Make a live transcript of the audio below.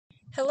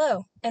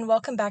Hello, and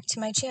welcome back to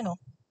my channel.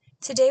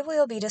 Today we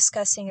will be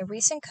discussing a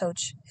recent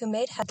coach who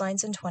made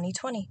headlines in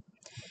 2020.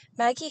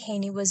 Maggie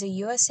Haney was a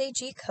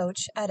USAG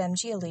coach at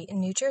MG Elite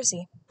in New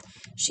Jersey.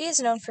 She is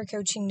known for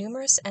coaching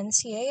numerous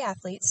NCAA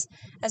athletes,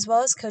 as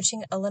well as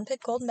coaching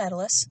Olympic gold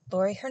medalist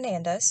Lori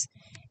Hernandez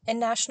and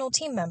national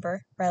team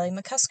member Riley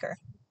McCusker.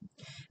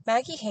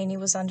 Maggie Haney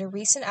was under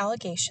recent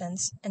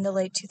allegations in the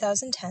late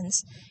 2010s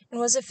and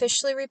was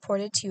officially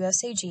reported to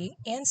USAG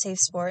and Safe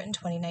Sport in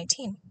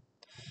 2019.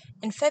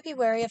 In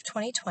February of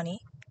 2020,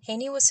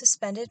 Haney was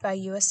suspended by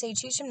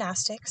USAG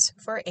Gymnastics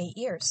for 8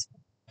 years.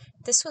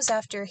 This was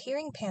after a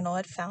hearing panel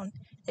had found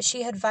that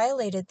she had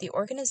violated the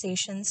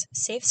organization's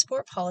Safe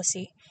Sport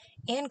policy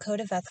and Code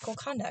of Ethical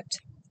Conduct.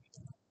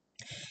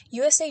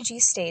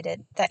 USAG stated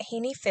that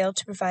Haney failed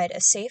to provide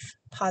a safe,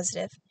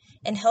 positive,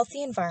 and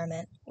healthy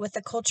environment with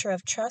a culture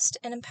of trust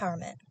and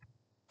empowerment.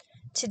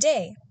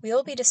 Today, we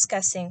will be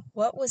discussing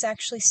what was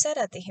actually said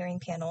at the hearing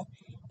panel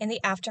in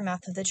the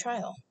aftermath of the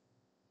trial.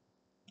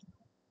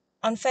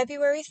 On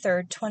February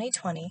 3,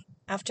 2020,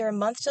 after a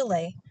month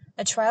delay,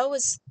 a trial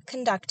was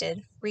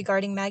conducted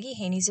regarding Maggie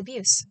Haney's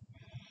abuse.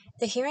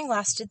 The hearing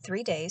lasted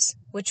 3 days,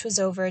 which was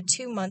over a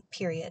 2-month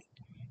period,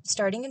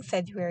 starting in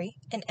February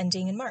and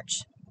ending in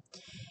March.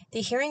 The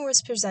hearing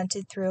was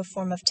presented through a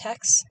form of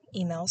texts,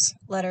 emails,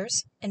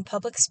 letters, and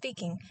public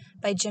speaking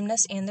by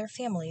gymnasts and their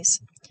families.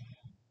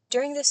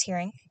 During this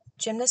hearing,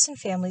 gymnasts and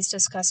families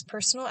discussed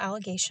personal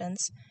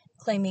allegations,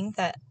 claiming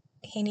that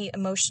Haney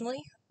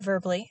emotionally,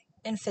 verbally,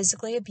 and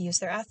physically abused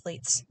their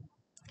athletes.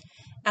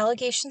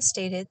 Allegations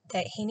stated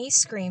that Haney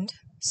screamed,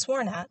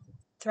 sworn at,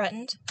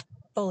 threatened,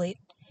 bullied,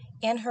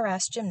 and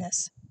harassed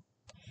gymnasts.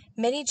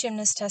 Many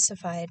gymnasts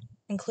testified,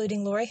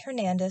 including Lori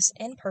Hernandez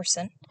in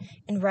person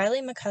and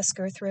Riley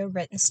McCusker through a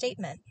written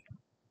statement.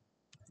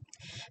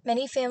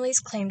 Many families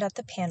claimed at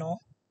the panel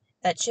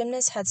that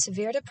gymnasts had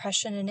severe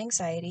depression and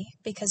anxiety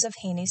because of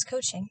Haney's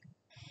coaching.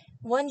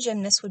 One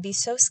gymnast would be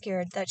so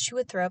scared that she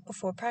would throw up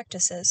before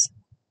practices.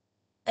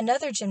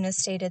 Another gymnast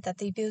stated that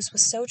the abuse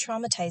was so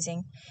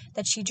traumatizing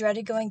that she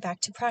dreaded going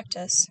back to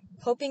practice,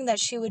 hoping that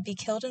she would be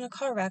killed in a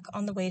car wreck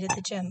on the way to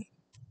the gym.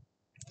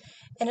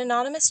 An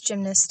anonymous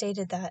gymnast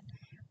stated that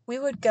we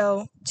would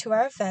go to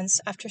our events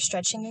after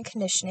stretching and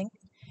conditioning,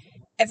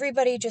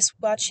 everybody just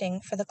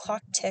watching for the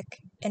clock tick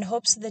in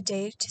hopes of the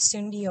day to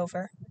soon be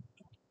over.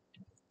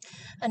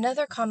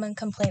 Another common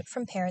complaint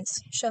from parents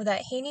showed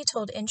that Haney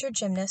told injured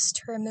gymnasts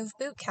to remove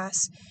boot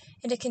casts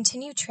and to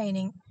continue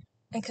training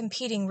and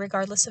competing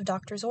regardless of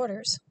doctor's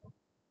orders.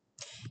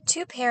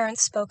 2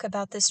 parents spoke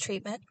about this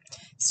treatment,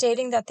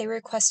 stating that they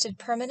requested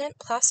permanent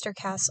plaster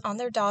casts on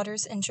their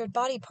daughter's injured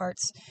body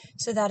parts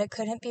so that it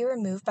couldn't be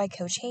removed by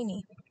Coach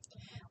Haney.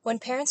 When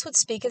parents would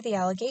speak of the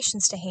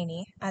allegations to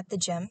Haney at the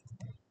gym,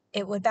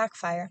 it would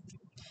backfire.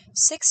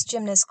 6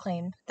 gymnasts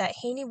claimed that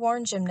Haney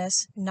warned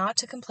gymnasts not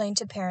to complain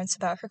to parents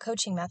about her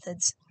coaching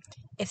methods.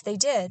 If they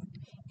did,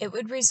 it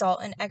would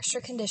result in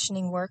extra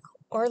conditioning work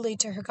or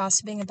lead to her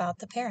gossiping about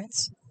the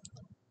parents.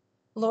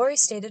 Lori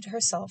stated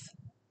herself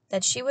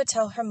that she would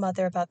tell her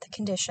mother about the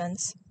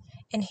conditions,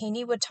 and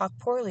Haney would talk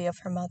poorly of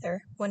her mother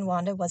when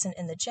Wanda wasn't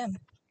in the gym.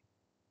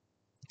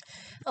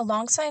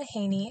 Alongside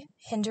Haney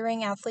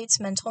hindering athletes'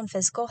 mental and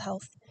physical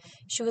health,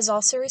 she was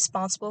also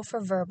responsible for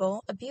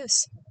verbal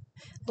abuse.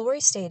 Lori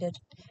stated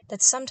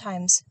that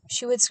sometimes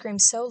she would scream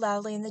so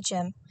loudly in the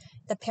gym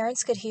that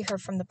parents could hear her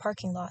from the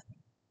parking lot.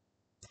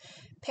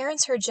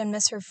 Parents heard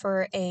gymnasts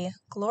refer a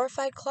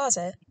glorified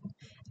closet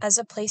as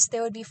a place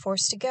they would be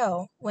forced to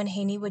go when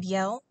Haney would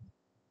yell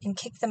and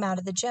kick them out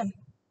of the gym.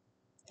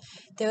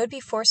 They would be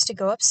forced to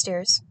go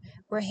upstairs,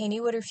 where Haney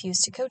would refuse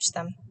to coach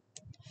them.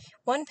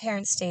 One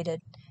parent stated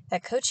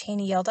that Coach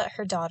Haney yelled at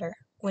her daughter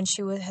when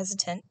she was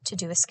hesitant to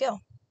do a skill.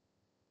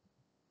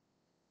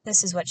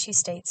 This is what she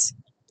states.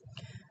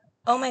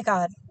 "Oh my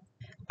God,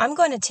 I'm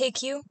going to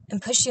take you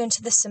and push you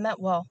into the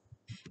cement wall.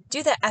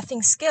 Do that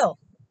effing skill."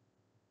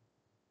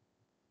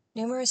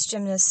 Numerous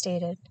gymnasts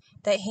stated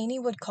that Haney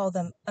would call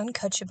them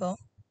uncoachable,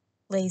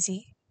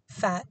 lazy,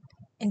 fat,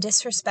 and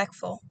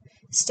disrespectful,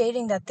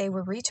 stating that they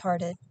were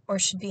retarded or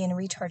should be in a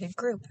retarded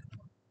group.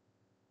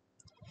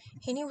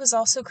 Haney was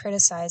also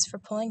criticized for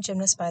pulling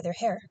gymnasts by their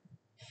hair.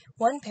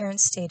 One parent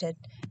stated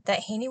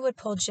that Haney would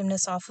pull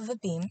gymnasts off of a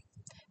beam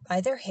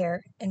by their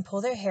hair and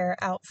pull their hair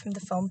out from the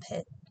foam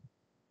pit.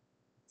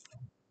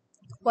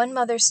 One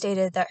mother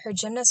stated that her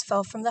gymnast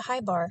fell from the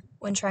high bar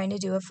when trying to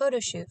do a photo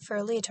shoot for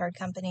a leotard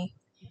company.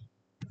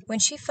 When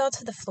she fell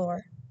to the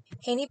floor,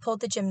 Haney pulled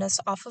the gymnast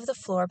off of the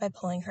floor by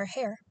pulling her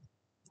hair.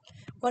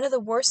 One of the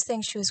worst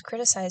things she was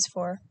criticized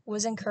for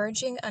was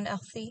encouraging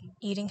unhealthy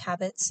eating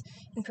habits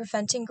and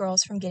preventing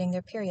girls from getting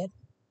their period.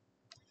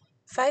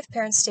 5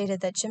 parents stated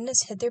that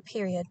gymnasts hid their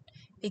period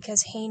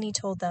because Haney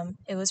told them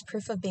it was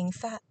proof of being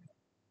fat.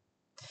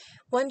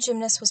 One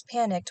gymnast was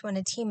panicked when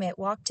a teammate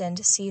walked in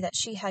to see that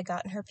she had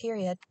gotten her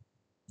period.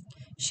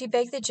 She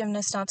begged the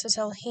gymnast not to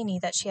tell Haney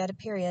that she had a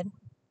period.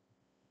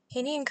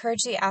 Haney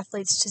encouraged the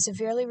athletes to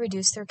severely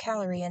reduce their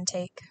calorie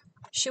intake.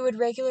 She would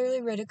regularly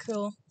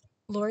ridicule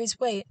Lori's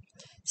weight,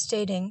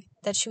 stating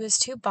that she was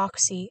too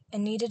boxy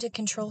and needed to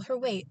control her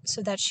weight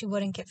so that she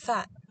wouldn't get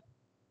fat.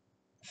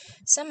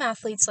 Some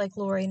athletes like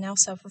Lori now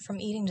suffer from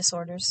eating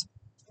disorders.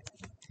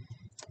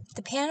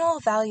 The panel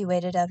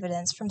evaluated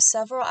evidence from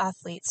several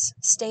athletes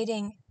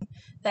stating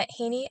that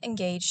Haney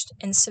engaged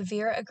in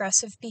severe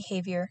aggressive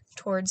behavior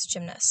towards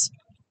gymnasts.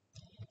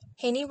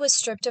 Haney was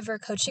stripped of her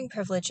coaching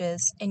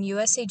privileges and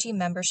USAG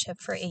membership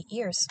for 8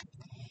 years.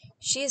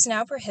 She is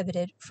now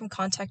prohibited from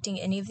contacting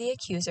any of the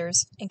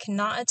accusers and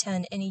cannot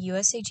attend any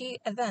USAG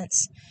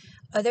events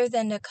other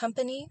than to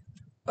accompany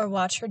or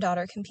watch her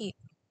daughter compete.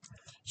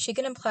 She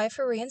can apply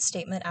for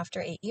reinstatement after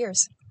 8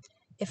 years.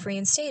 If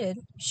reinstated,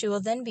 she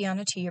will then be on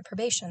a 2-year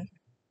probation.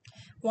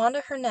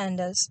 Wanda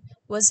Hernandez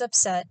was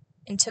upset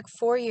and took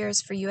 4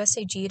 years for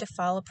USAG to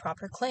file a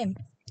proper claim.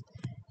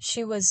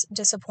 She was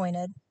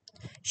disappointed.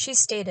 She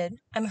stated,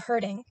 "I'm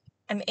hurting.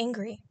 I'm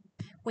angry.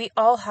 We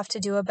all have to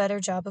do a better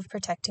job of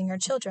protecting our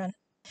children."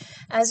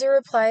 As a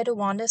reply to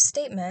Wanda's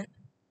statement,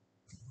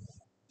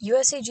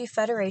 USAG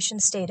Federation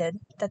stated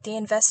that the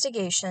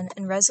investigation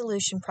and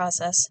resolution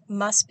process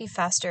must be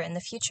faster in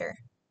the future.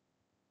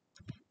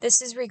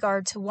 This is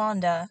regard to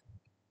Wanda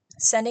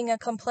sending a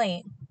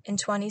complaint in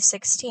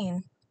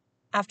 2016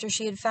 after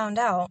she had found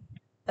out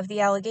of the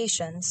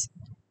allegations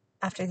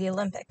after the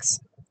Olympics.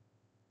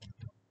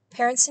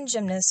 Parents and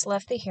gymnasts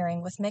left the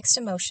hearing with mixed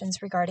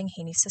emotions regarding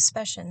Haney's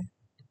suspension.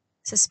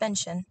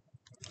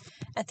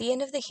 At the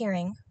end of the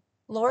hearing,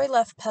 Lori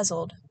left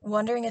puzzled,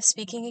 wondering if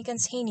speaking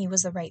against Haney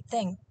was the right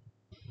thing.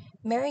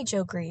 Mary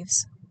Jo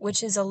Greaves,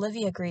 which is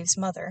Olivia Greaves'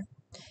 mother,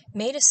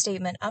 made a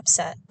statement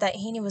upset that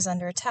Haney was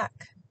under attack.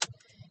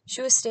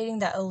 She was stating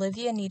that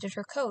Olivia needed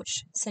her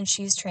coach since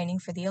she's training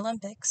for the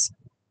Olympics.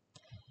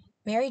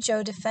 Mary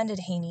Jo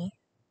defended Haney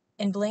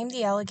and blamed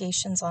the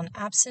allegations on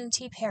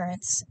absentee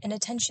parents and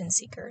attention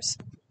seekers.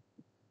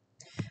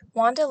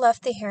 Wanda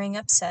left the hearing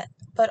upset,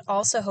 but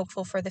also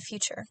hopeful for the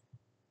future.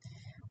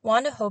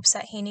 Wanda hopes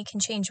that Haney can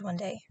change one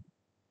day.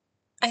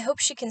 "I hope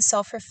she can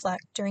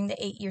self-reflect during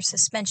the 8-year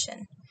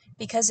suspension,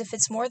 because if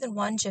it's more than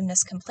one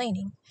gymnast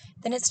complaining,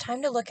 then it's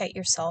time to look at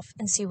yourself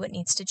and see what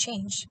needs to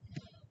change.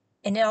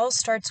 And it all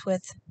starts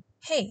with,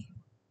 hey,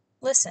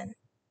 listen,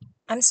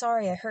 I'm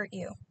sorry I hurt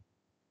you."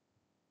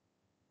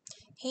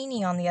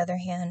 Haney, on the other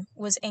hand,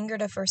 was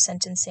angered of her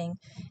sentencing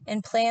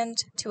and planned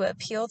to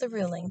appeal the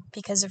ruling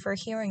because of her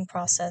hearing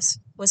process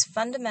was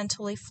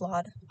fundamentally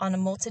flawed on a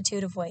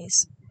multitude of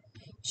ways.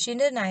 She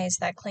denies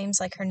that claims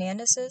like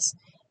Hernandez's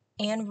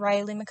and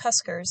Riley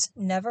McCusker's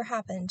never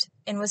happened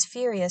and was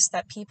furious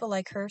that people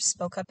like her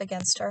spoke up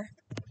against her.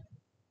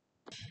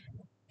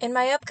 In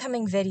my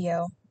upcoming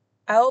video,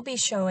 I will be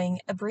showing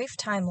a brief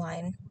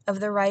timeline of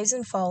the rise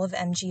and fall of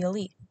MG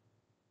Elite.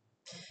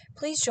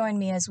 Please join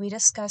me as we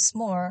discuss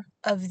more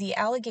of the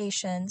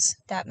allegations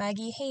that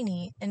Maggie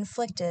Haney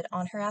inflicted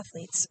on her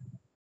athletes.